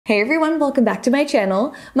Hey everyone, welcome back to my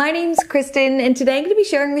channel. My name's Kristen and today I'm going to be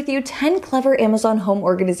sharing with you 10 clever Amazon home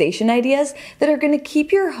organization ideas that are going to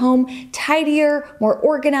keep your home tidier, more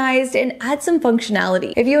organized, and add some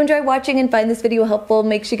functionality. If you enjoy watching and find this video helpful,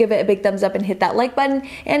 make sure you give it a big thumbs up and hit that like button.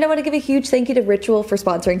 And I want to give a huge thank you to Ritual for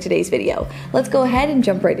sponsoring today's video. Let's go ahead and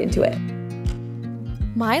jump right into it.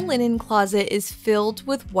 My linen closet is filled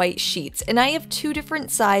with white sheets, and I have two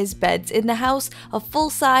different size beds in the house, a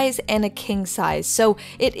full size and a king size, so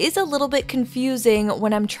it is a little bit confusing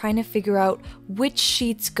when I'm trying to figure out which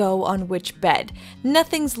sheets go on which bed.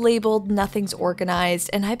 Nothing's labeled, nothing's organized,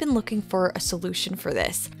 and I've been looking for a solution for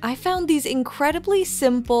this. I found these incredibly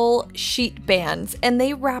simple sheet bands, and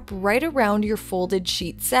they wrap right around your folded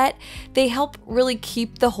sheet set. They help really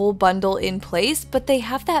keep the whole bundle in place, but they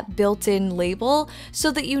have that built-in label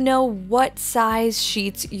so that you know what size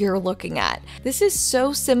sheets you're looking at. This is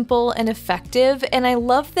so simple and effective, and I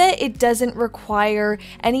love that it doesn't require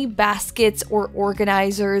any baskets or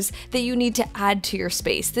organizers that you need to add to your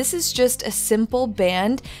space. This is just a simple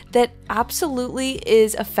band that absolutely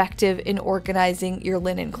is effective in organizing your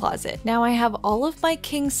linen closet. Now I have all of my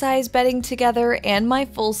king size bedding together and my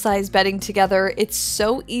full size bedding together. It's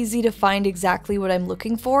so easy to find exactly what I'm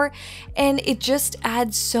looking for, and it just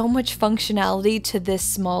adds so much functionality to this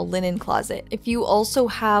small linen closet. If you also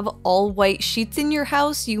have all white sheets in your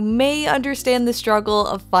house, you may understand the struggle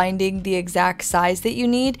of finding the exact size that you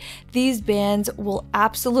need. These bands will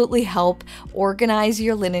absolutely help organize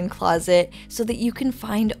your linen closet so that you can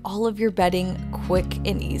find all of your bedding quick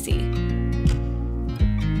and easy.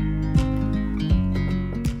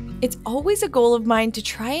 It's always a goal of mine to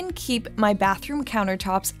try and keep my bathroom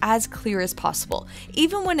countertops as clear as possible,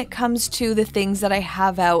 even when it comes to the things that I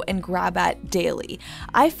have out and grab at daily.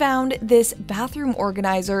 I found this bathroom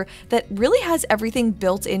organizer that really has everything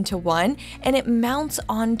built into one, and it mounts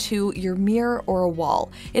onto your mirror or a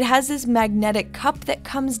wall. It has this magnetic cup that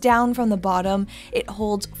comes down from the bottom. It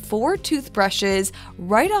holds 4 toothbrushes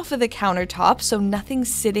right off of the countertop, so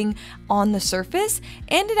nothing's sitting on the surface,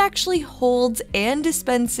 and it actually holds and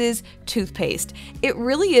dispenses toothpaste. It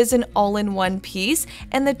really is an all-in-one piece,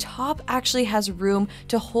 and the top actually has room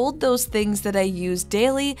to hold those things that I use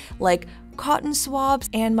daily, like cotton swabs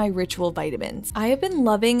and my Ritual vitamins. I have been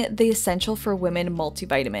loving the Essential for Women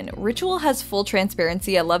multivitamin. Ritual has full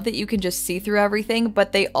transparency. I love that you can just see through everything,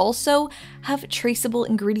 but they also have traceable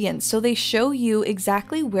ingredients. So they show you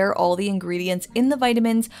exactly where all the ingredients in the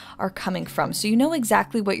vitamins are coming from. So you know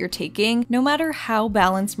exactly what you're taking. No matter how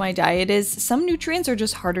balanced my diet is, some nutrients are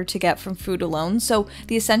just harder to get from food alone. So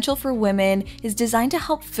the Essential for Women is designed to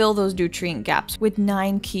help fill those nutrient gaps with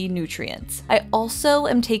 9 key nutrients. I also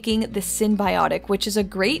am taking the Synbiotic, which is a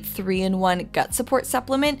great 3-in-1 gut support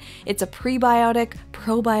supplement. It's a prebiotic,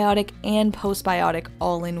 probiotic, and postbiotic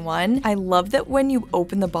all in one. I love that when you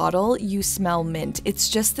open the bottle, you smell mint. It's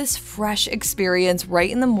just this fresh experience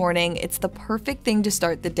right in the morning. It's the perfect thing to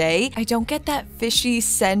start the day. I don't get that fishy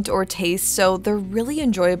scent or taste, so they're really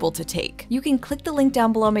enjoyable to take. You can click the link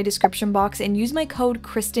down below in my description box and use my code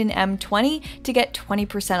KristenM20 to get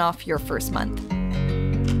 20% off your first month.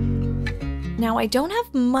 Now, I don't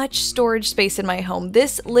have much storage space in my home.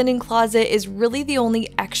 This linen closet is really the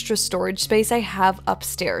only extra storage space I have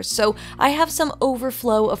upstairs, so I have some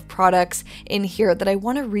overflow of products in here that I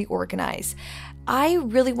want to reorganize. I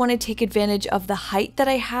really want to take advantage of the height that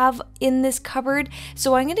I have in this cupboard,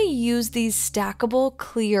 so I'm going to use these stackable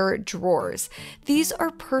clear drawers. These are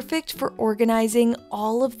perfect for organizing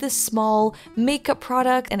all of the small makeup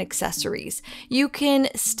products and accessories. You can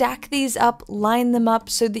stack these up, line them up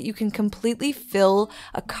so that you can completely fill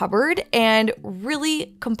a cupboard and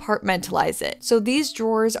really compartmentalize it. So these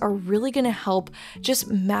drawers are really going to help just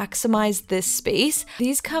maximize this space.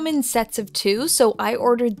 These come in sets of 2, so I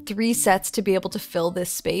ordered 3 sets to be able to fill this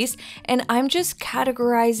space, and I'm just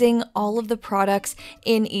categorizing all of the products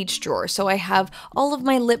in each drawer. So I have all of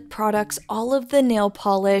my lip products, all of the nail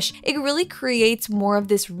polish. It really creates more of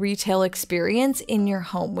this retail experience in your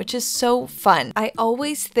home, which is so fun. I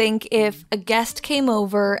always think if a guest came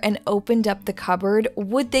over and opened up the cupboard,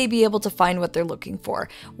 would they be able to find what they're looking for?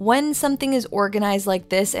 When something is organized like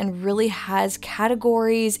this and really has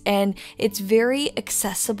categories and it's very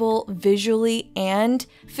accessible visually and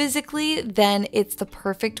physically, then it's the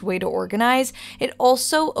perfect way to organize. It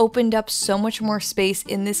also opened up so much more space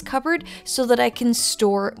in this cupboard so that I can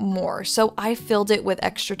store more. So I filled it with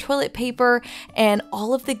extra toilet paper and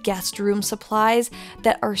all of the guest room supplies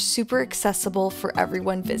that are super accessible for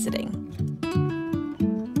everyone visiting.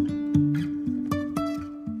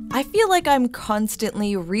 I I feel like I'm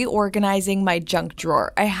constantly reorganizing my junk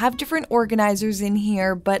drawer. I have different organizers in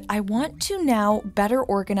here, but I want to now better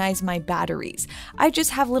organize my batteries. I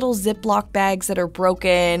just have little Ziploc bags that are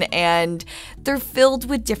broken and they're filled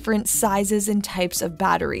with different sizes and types of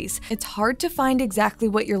batteries. It's hard to find exactly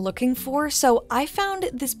what you're looking for, so I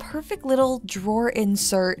found this perfect little drawer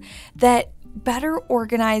insert that better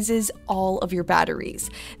organizes all of your batteries.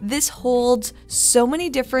 This holds so many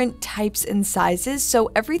different types and sizes,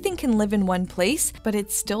 so everything can live in one place, but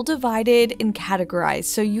it's still divided and categorized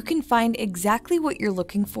so you can find exactly what you're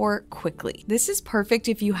looking for quickly. This is perfect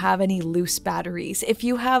if you have any loose batteries. If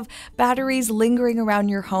you have batteries lingering around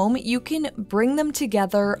your home, you can bring them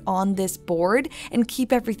together on this board and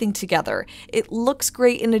keep everything together. It looks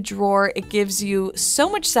great in a drawer. It gives you so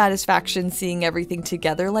much satisfaction seeing everything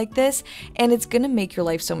together like this, and it's gonna make your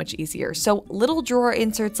life so much easier. So little drawer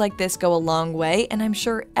inserts like this go a long way, and I'm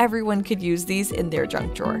sure everyone could use these in their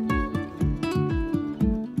junk drawer.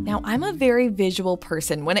 Now, I'm a very visual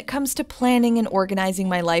person. When it comes to planning and organizing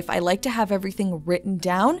my life, I like to have everything written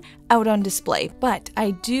down out on display. But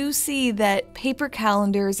I do see that paper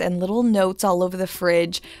calendars and little notes all over the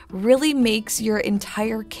fridge really makes your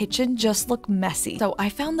entire kitchen just look messy. So I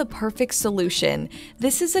found the perfect solution.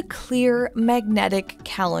 This is a clear magnetic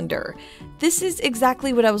calendar. This is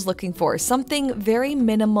exactly what I was looking for. Something very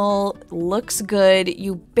minimal, looks good,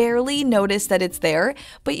 you barely notice that it's there,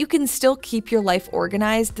 but you can still keep your life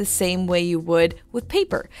organized the same way you would with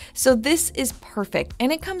paper. So this is perfect.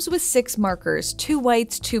 And it comes with 6 markers, 2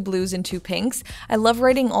 whites, 2 blues, and 2 pinks. I love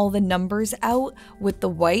writing all the numbers out with the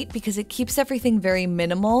white because it keeps everything very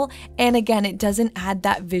minimal. And again, it doesn't add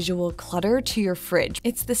that visual clutter to your fridge.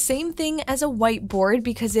 It's the same thing as a whiteboard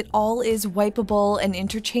because it all is wipeable and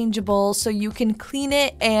interchangeable, so you can clean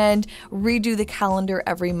it and redo the calendar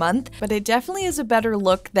every month, but it definitely is a better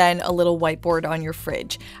look than a little whiteboard on your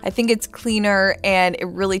fridge. I think it's cleaner and it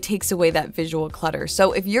really takes away that visual clutter.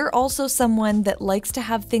 So if you're also someone that likes to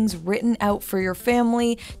have things written out for your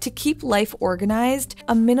family to keep life organized,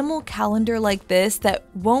 a minimal calendar like this that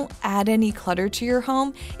won't add any clutter to your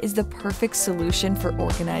home is the perfect solution for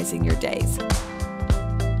organizing your days.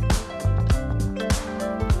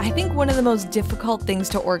 I think one of the most difficult things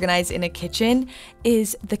to organize in a kitchen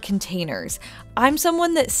is the containers. I'm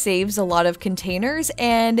someone that saves a lot of containers,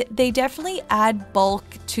 and they definitely add bulk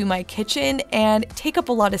to my kitchen and take up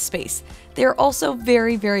a lot of space. They're also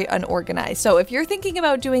very, very unorganized. So if you're thinking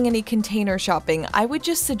about doing any container shopping, I would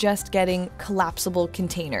just suggest getting collapsible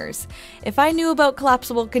containers. If I knew about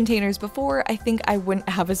collapsible containers before, I think I wouldn't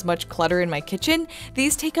have as much clutter in my kitchen.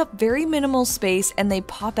 These take up very minimal space and they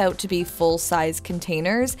pop out to be full-size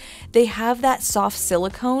containers. They have that soft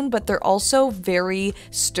silicone, but they're also very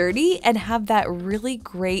sturdy and have that really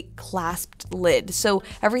great clasped lid. So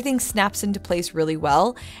everything snaps into place really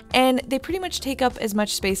well, and they pretty much take up as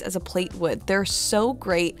much space as a plate would. They're so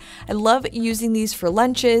great. I love using these for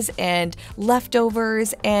lunches and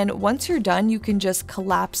leftovers, and once you're done, you can just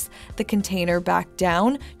collapse the container back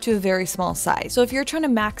down to a very small size. So if you're trying to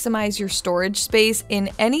maximize your storage space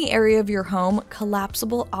in any area of your home,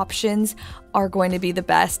 collapsible options are going to be the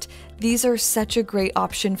best. These are such a great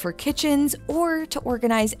option for kitchens or to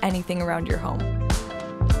organize anything around your home.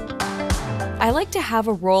 I like to have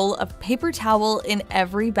a roll of paper towel in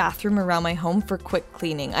every bathroom around my home for quick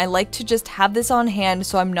cleaning. I like to just have this on hand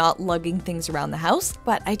so I'm not lugging things around the house,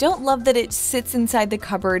 but I don't love that it sits inside the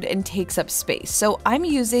cupboard and takes up space. So I'm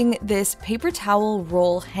using this paper towel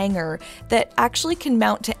roll hanger that actually can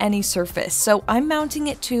mount to any surface. So I'm mounting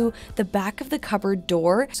it to the back of the cupboard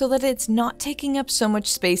door so that it's not taking up so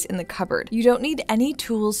much space in the cupboard. You don't need any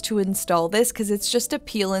tools to install this because it's just a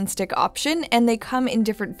peel and stick option, and they come in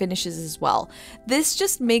different finishes as well. This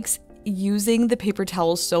just makes using the paper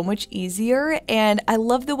towel so much easier, and I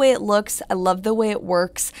love the way it looks, I love the way it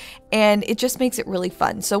works, and it just makes it really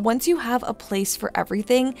fun. So once you have a place for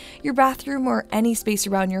everything, your bathroom or any space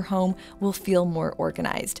around your home will feel more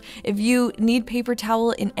organized. If you need paper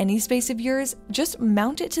towel in any space of yours, just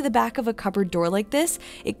mount it to the back of a cupboard door like this.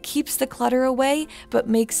 It keeps the clutter away, but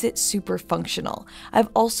makes it super functional. I've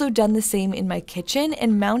also done the same in my kitchen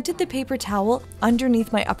and mounted the paper towel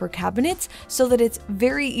underneath my upper cabinets so that it's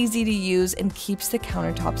very easy to use and keeps the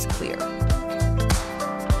countertops clear.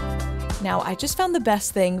 Now, I just found the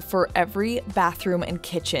best thing for every bathroom and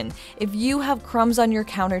kitchen. If you have crumbs on your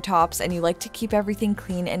countertops and you like to keep everything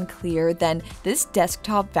clean and clear, then this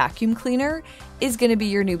desktop vacuum cleaner is going to be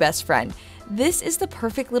your new best friend. This is the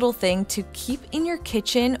perfect little thing to keep in your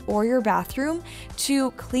kitchen or your bathroom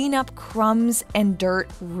to clean up crumbs and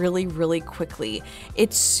dirt really, really quickly.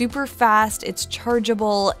 It's super fast, it's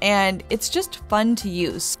chargeable, and it's just fun to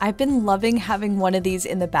use. I've been loving having one of these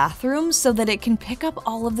in the bathroom so that it can pick up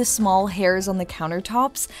all of the small hairs on the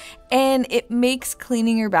countertops, and it makes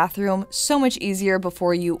cleaning your bathroom so much easier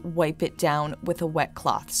before you wipe it down with a wet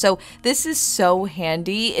cloth. So this is so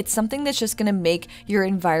handy. It's something that's just gonna make your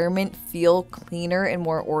environment feel cleaner and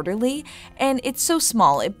more orderly, and it's so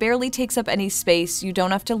small. It barely takes up any space. You don't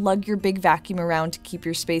have to lug your big vacuum around to keep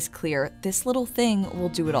your space clear. This little thing will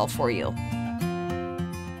do it all for you.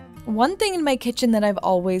 One thing in my kitchen that I've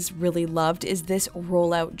always really loved is this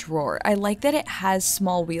rollout drawer. I like that it has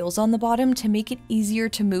small wheels on the bottom to make it easier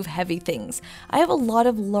to move heavy things. I have a lot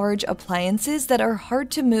of large appliances that are hard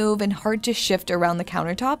to move and hard to shift around the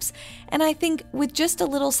countertops, and I think with just a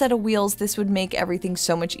little set of wheels, this would make everything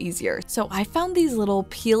so much easier. So I found these little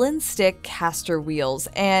peel and stick caster wheels,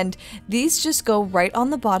 and these just go right on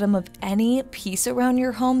the bottom of any piece around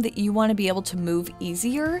your home that you want to be able to move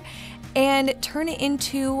easier and turn it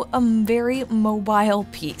into a very mobile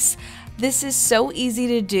piece. This is so easy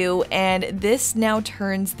to do, and this now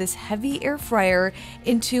turns this heavy air fryer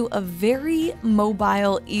into a very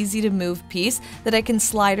mobile, easy to move piece that I can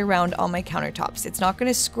slide around on my countertops. It's not going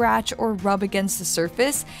to scratch or rub against the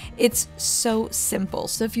surface. It's so simple.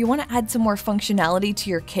 So if you want to add some more functionality to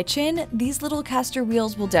your kitchen, these little caster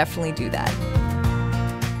wheels will definitely do that.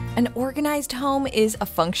 An organized home is a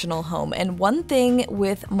functional home, and one thing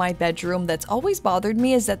with my bedroom that's always bothered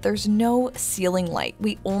me is that there's no ceiling light.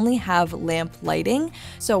 We only have lamp lighting,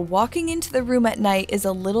 so walking into the room at night is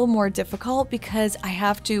a little more difficult because I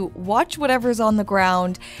have to watch whatever's on the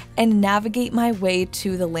ground and navigate my way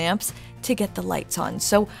to the lamps to get the lights on.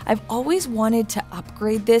 So I've always wanted to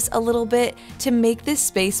upgrade this a little bit to make this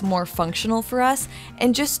space more functional for us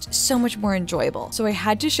and just so much more enjoyable. So I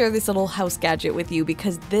had to share this little house gadget with you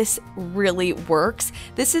because this really works.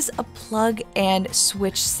 This is a plug and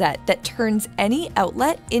switch set that turns any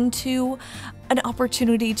outlet into an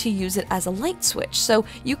opportunity to use it as a light switch. So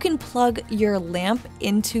you can plug your lamp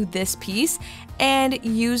into this piece and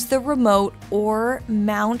use the remote or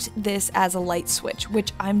mount this as a light switch,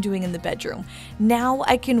 which I'm doing in the bedroom. Now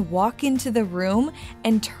I can walk into the room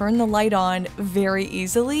and turn the light on very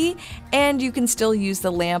easily, and you can still use the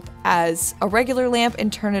lamp as a regular lamp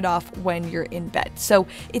and turn it off when you're in bed. So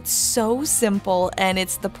it's so simple, and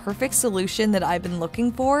it's the perfect solution that I've been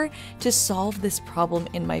looking for to solve this problem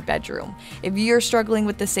in my bedroom. If you're struggling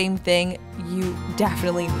with the same thing, you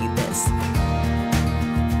definitely need this.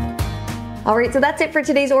 Alright, so that's it for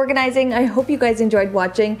today's organizing. I hope you guys enjoyed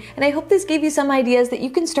watching, and I hope this gave you some ideas that you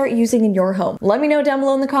can start using in your home. Let me know down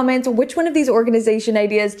below in the comments which one of these organization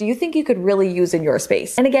ideas do you think you could really use in your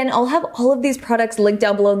space. And again, I'll have all of these products linked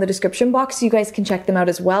down below in the description box so you guys can check them out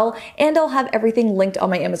as well, and I'll have everything linked on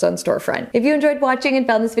my Amazon storefront. If you enjoyed watching and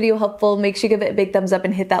found this video helpful, make sure you give it a big thumbs up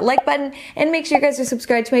and hit that like button, and make sure you guys are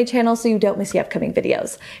subscribed to my channel so you don't miss the upcoming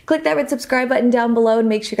videos. Click that red subscribe button down below and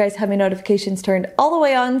make sure you guys have my notifications turned all the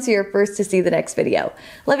way on so you're first to see the next video.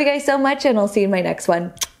 Love you guys so much, and I'll see you in my next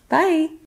one. Bye!